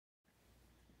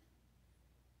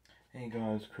Hey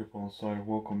guys, Cripple Insider,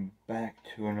 welcome back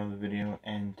to another video,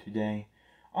 and today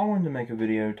I wanted to make a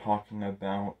video talking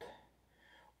about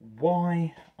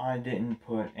why I didn't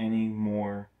put any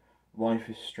more Life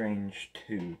is Strange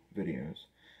 2 videos.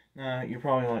 Now, you're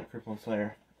probably like, Cripple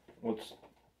Insider, what's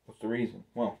the reason?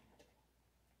 Well,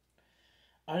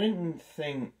 I didn't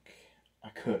think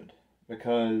I could,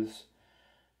 because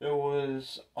there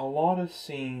was a lot of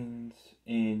scenes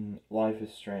in Life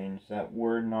is Strange that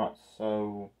were not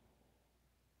so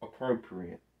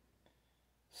appropriate.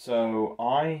 So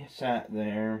I sat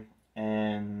there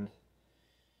and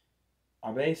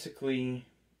I basically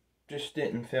just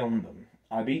didn't film them.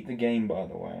 I beat the game, by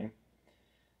the way.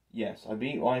 Yes, I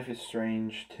beat Life is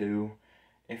Strange 2.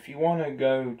 If you want to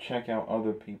go check out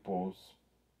other people's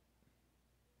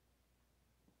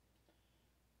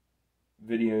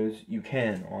videos, you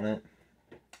can on it.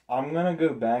 I'm going to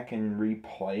go back and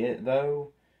replay it,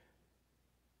 though,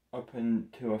 up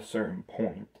until a certain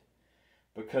point.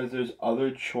 Because there's other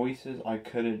choices I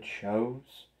could have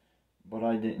chose, but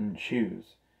I didn't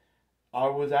choose. I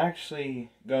was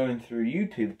actually going through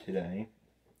YouTube today,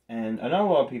 and I know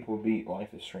a lot of people beat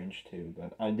Life is Strange 2,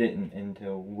 but I didn't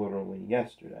until literally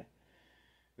yesterday.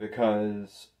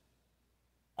 Because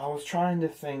I was trying to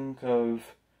think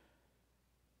of,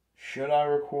 should I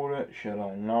record it, should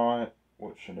I not,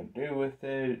 what should I do with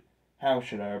it, how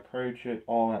should I approach it,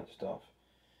 all that stuff.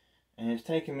 And it's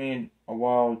taken me a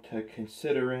while to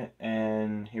consider it,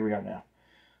 and here we are now.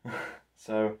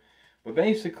 But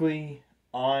basically,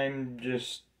 I'm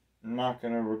just not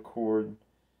going to record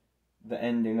the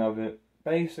ending of it.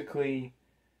 Basically,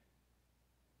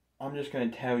 I'm just going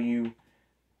to tell you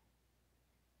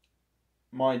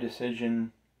my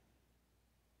decision.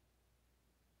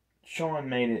 Sean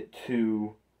made it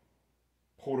to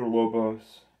Porto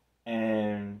Lobos,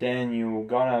 and Daniel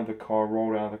got out of the car,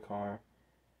 rolled out of the car,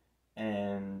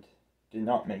 and did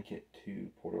not make it to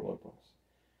Porto Lobos.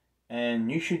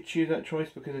 And you should choose that choice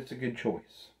because it's a good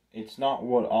choice. It's not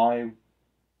what I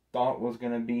thought was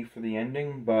going to be for the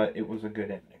ending, but it was a good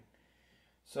ending.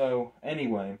 So,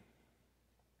 anyway,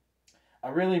 I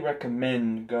really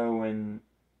recommend going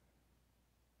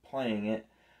playing it.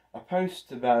 I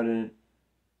posted about it.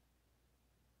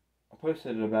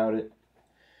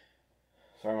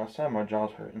 Sorry, my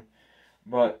jaw's hurting.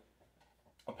 But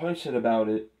I posted about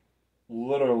it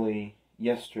literally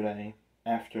yesterday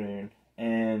afternoon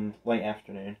and late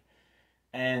afternoon,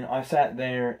 and I sat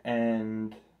there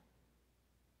and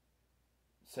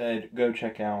said, go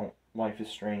check out Life is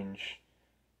Strange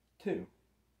 2,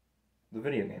 the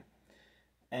video game.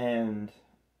 And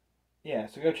yeah,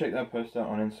 so go check that post out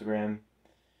on Instagram.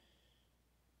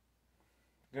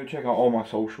 Go check out all my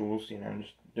socials,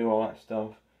 just do all that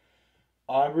stuff.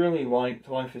 I really liked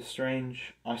Life is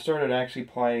Strange. I started actually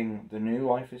playing the new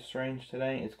Life is Strange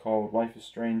today. It's called Life is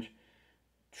Strange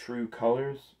True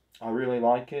Colors. I really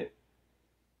like it.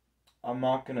 I'm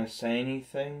not going to say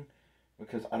anything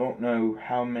because I don't know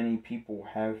how many people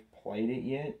have played it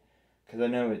yet. Because I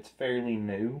know it's fairly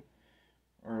new.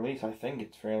 Or at least I think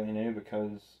it's fairly new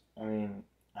because, I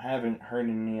haven't heard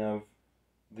any of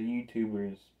the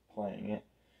YouTubers playing it.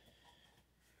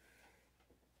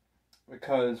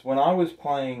 Because when I was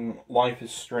playing Life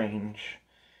is Strange,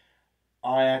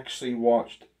 I actually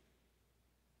watched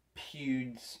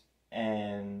Pewds,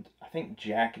 and I think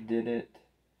Jack did it.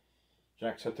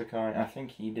 Jacksepticeye, I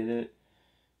think he did it.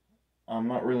 I'm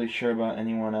not really sure about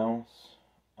anyone else.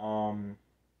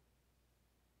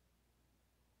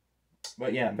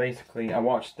 But yeah, basically, I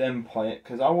watched them play it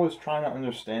because I was trying to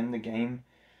understand the game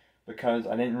because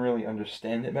I didn't really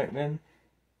understand it back then.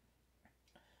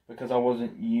 Because I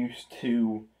wasn't used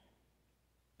to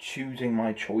choosing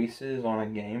my choices on a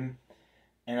game.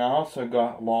 And I also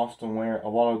got lost on where a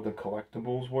lot of the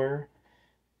collectibles were.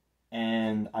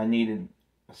 And I needed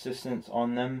assistance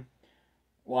on them.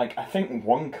 Like, I think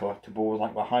one collectible was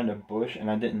like behind a bush, and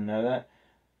I didn't know that.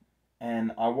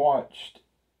 And I watched,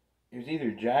 it was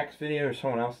either Jack's video or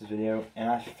someone else's video, and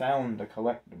I found the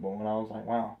collectible, and I was like,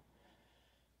 wow.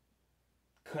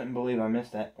 Couldn't believe I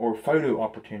missed that. Or photo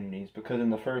opportunities, because in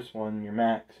the first one, you're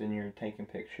Max, and you're taking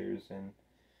pictures, and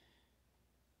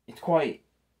it's quite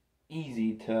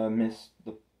easy to miss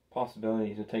the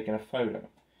possibilities of taking a photo.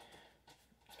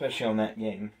 Especially on that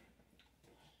game.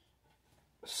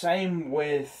 Same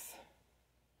with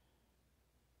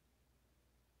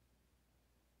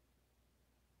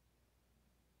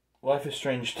Life is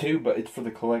Strange 2, but it's for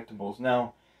the collectibles.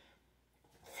 Now,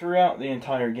 throughout the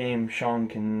entire game, Sean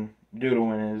can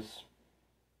doodle in his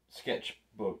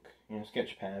sketchbook,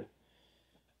 sketch pad,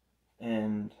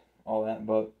 and all that,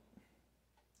 but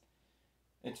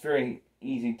it's very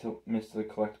easy to miss the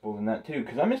collectibles in that too,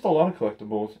 because I missed a lot of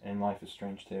collectibles in Life is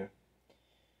Strange 2.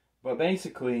 But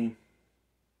basically,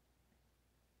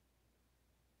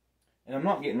 and I'm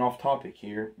not getting off topic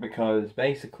here, because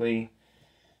basically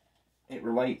it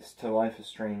relates to Life is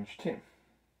Strange 2.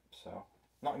 So,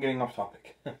 not getting off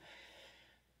topic.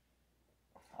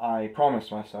 I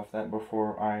promised myself that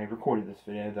before I recorded this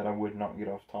video, that I would not get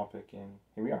off topic, and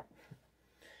here we are.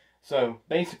 So,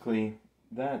 basically,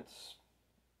 that's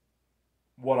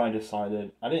what I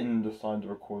decided. I didn't decide to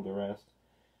record the rest.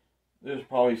 There's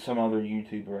probably some other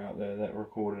YouTuber out there that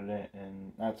recorded it,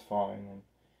 and that's fine. And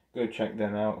go check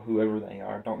them out, whoever they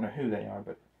are. Don't know who they are,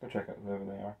 but go check out whoever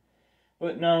they are.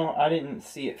 But no, I didn't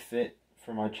see it fit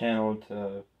for my channel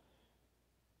to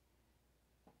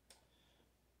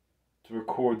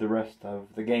record the rest of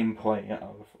the gameplay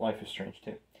of Life is Strange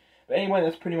 2. But anyway,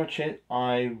 that's pretty much it.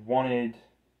 I wanted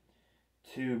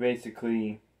to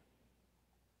basically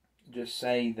just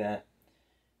say that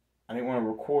I didn't want to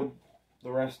record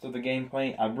the rest of the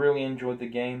gameplay. I really enjoyed the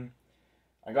game.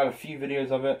 I got a few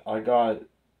videos of it. I got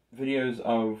videos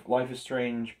of Life is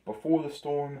Strange before the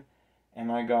storm,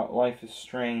 and I got Life is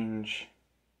Strange,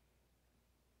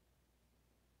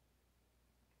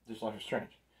 just Life is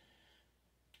Strange.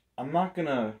 I'm not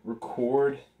gonna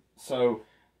record, so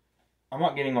I'm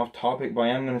not getting off topic, but I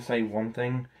am gonna say one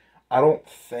thing. I don't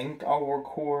think I'll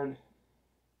record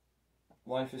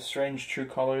Life is Strange True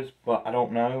Colors, but I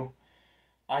don't know.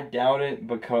 I doubt it,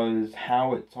 because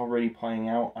how it's already playing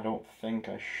out, I don't think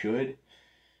I should.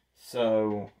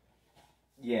 So,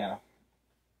 yeah.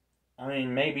 I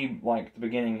mean, maybe like the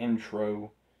beginning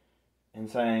intro and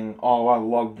saying, oh, I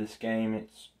love this game,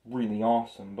 it's really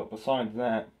awesome. But besides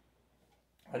that,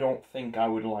 I don't think I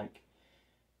would like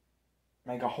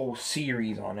make a whole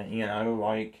series on it, you know,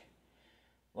 like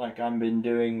I've been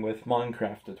doing with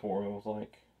Minecraft tutorials.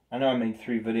 Like, I know I made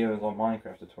 3 videos on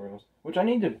Minecraft tutorials, which I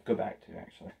need to go back to,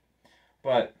 actually.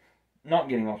 But, not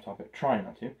getting off topic, trying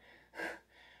not to.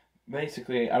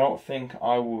 Basically, I don't think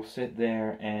I will sit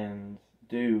there and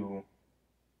do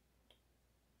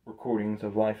recordings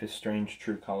of Life is Strange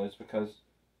True Colors, because,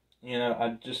 you know,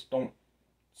 I just don't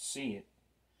see it,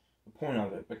 the point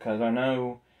of it, because I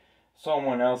know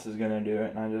someone else is going to do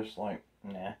it, and I just like,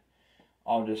 nah.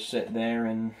 I'll just sit there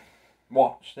and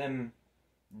watch them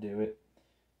do it,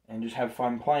 and just have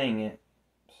fun playing it.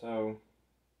 So,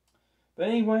 but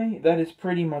anyway, that is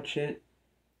pretty much it.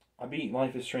 I beat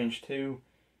Life is Strange 2,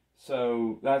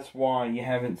 so that's why you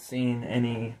haven't seen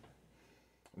any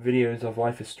videos of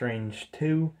Life is Strange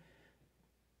 2,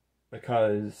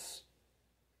 because,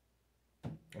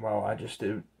 well, I just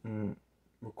didn't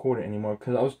record it anymore,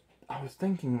 because I was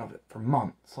thinking of it for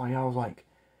months. Like, I was like,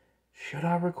 should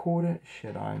I record it?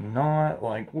 Should I not?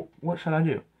 Like, what should I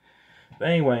do? But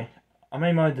anyway, I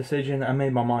made my decision, I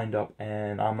made my mind up,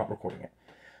 and I'm not recording it.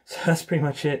 So that's pretty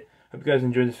much it. Hope you guys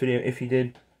enjoyed this video. If you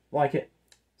did, like it.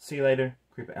 See you later.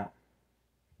 Creep it out.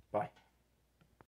 Bye.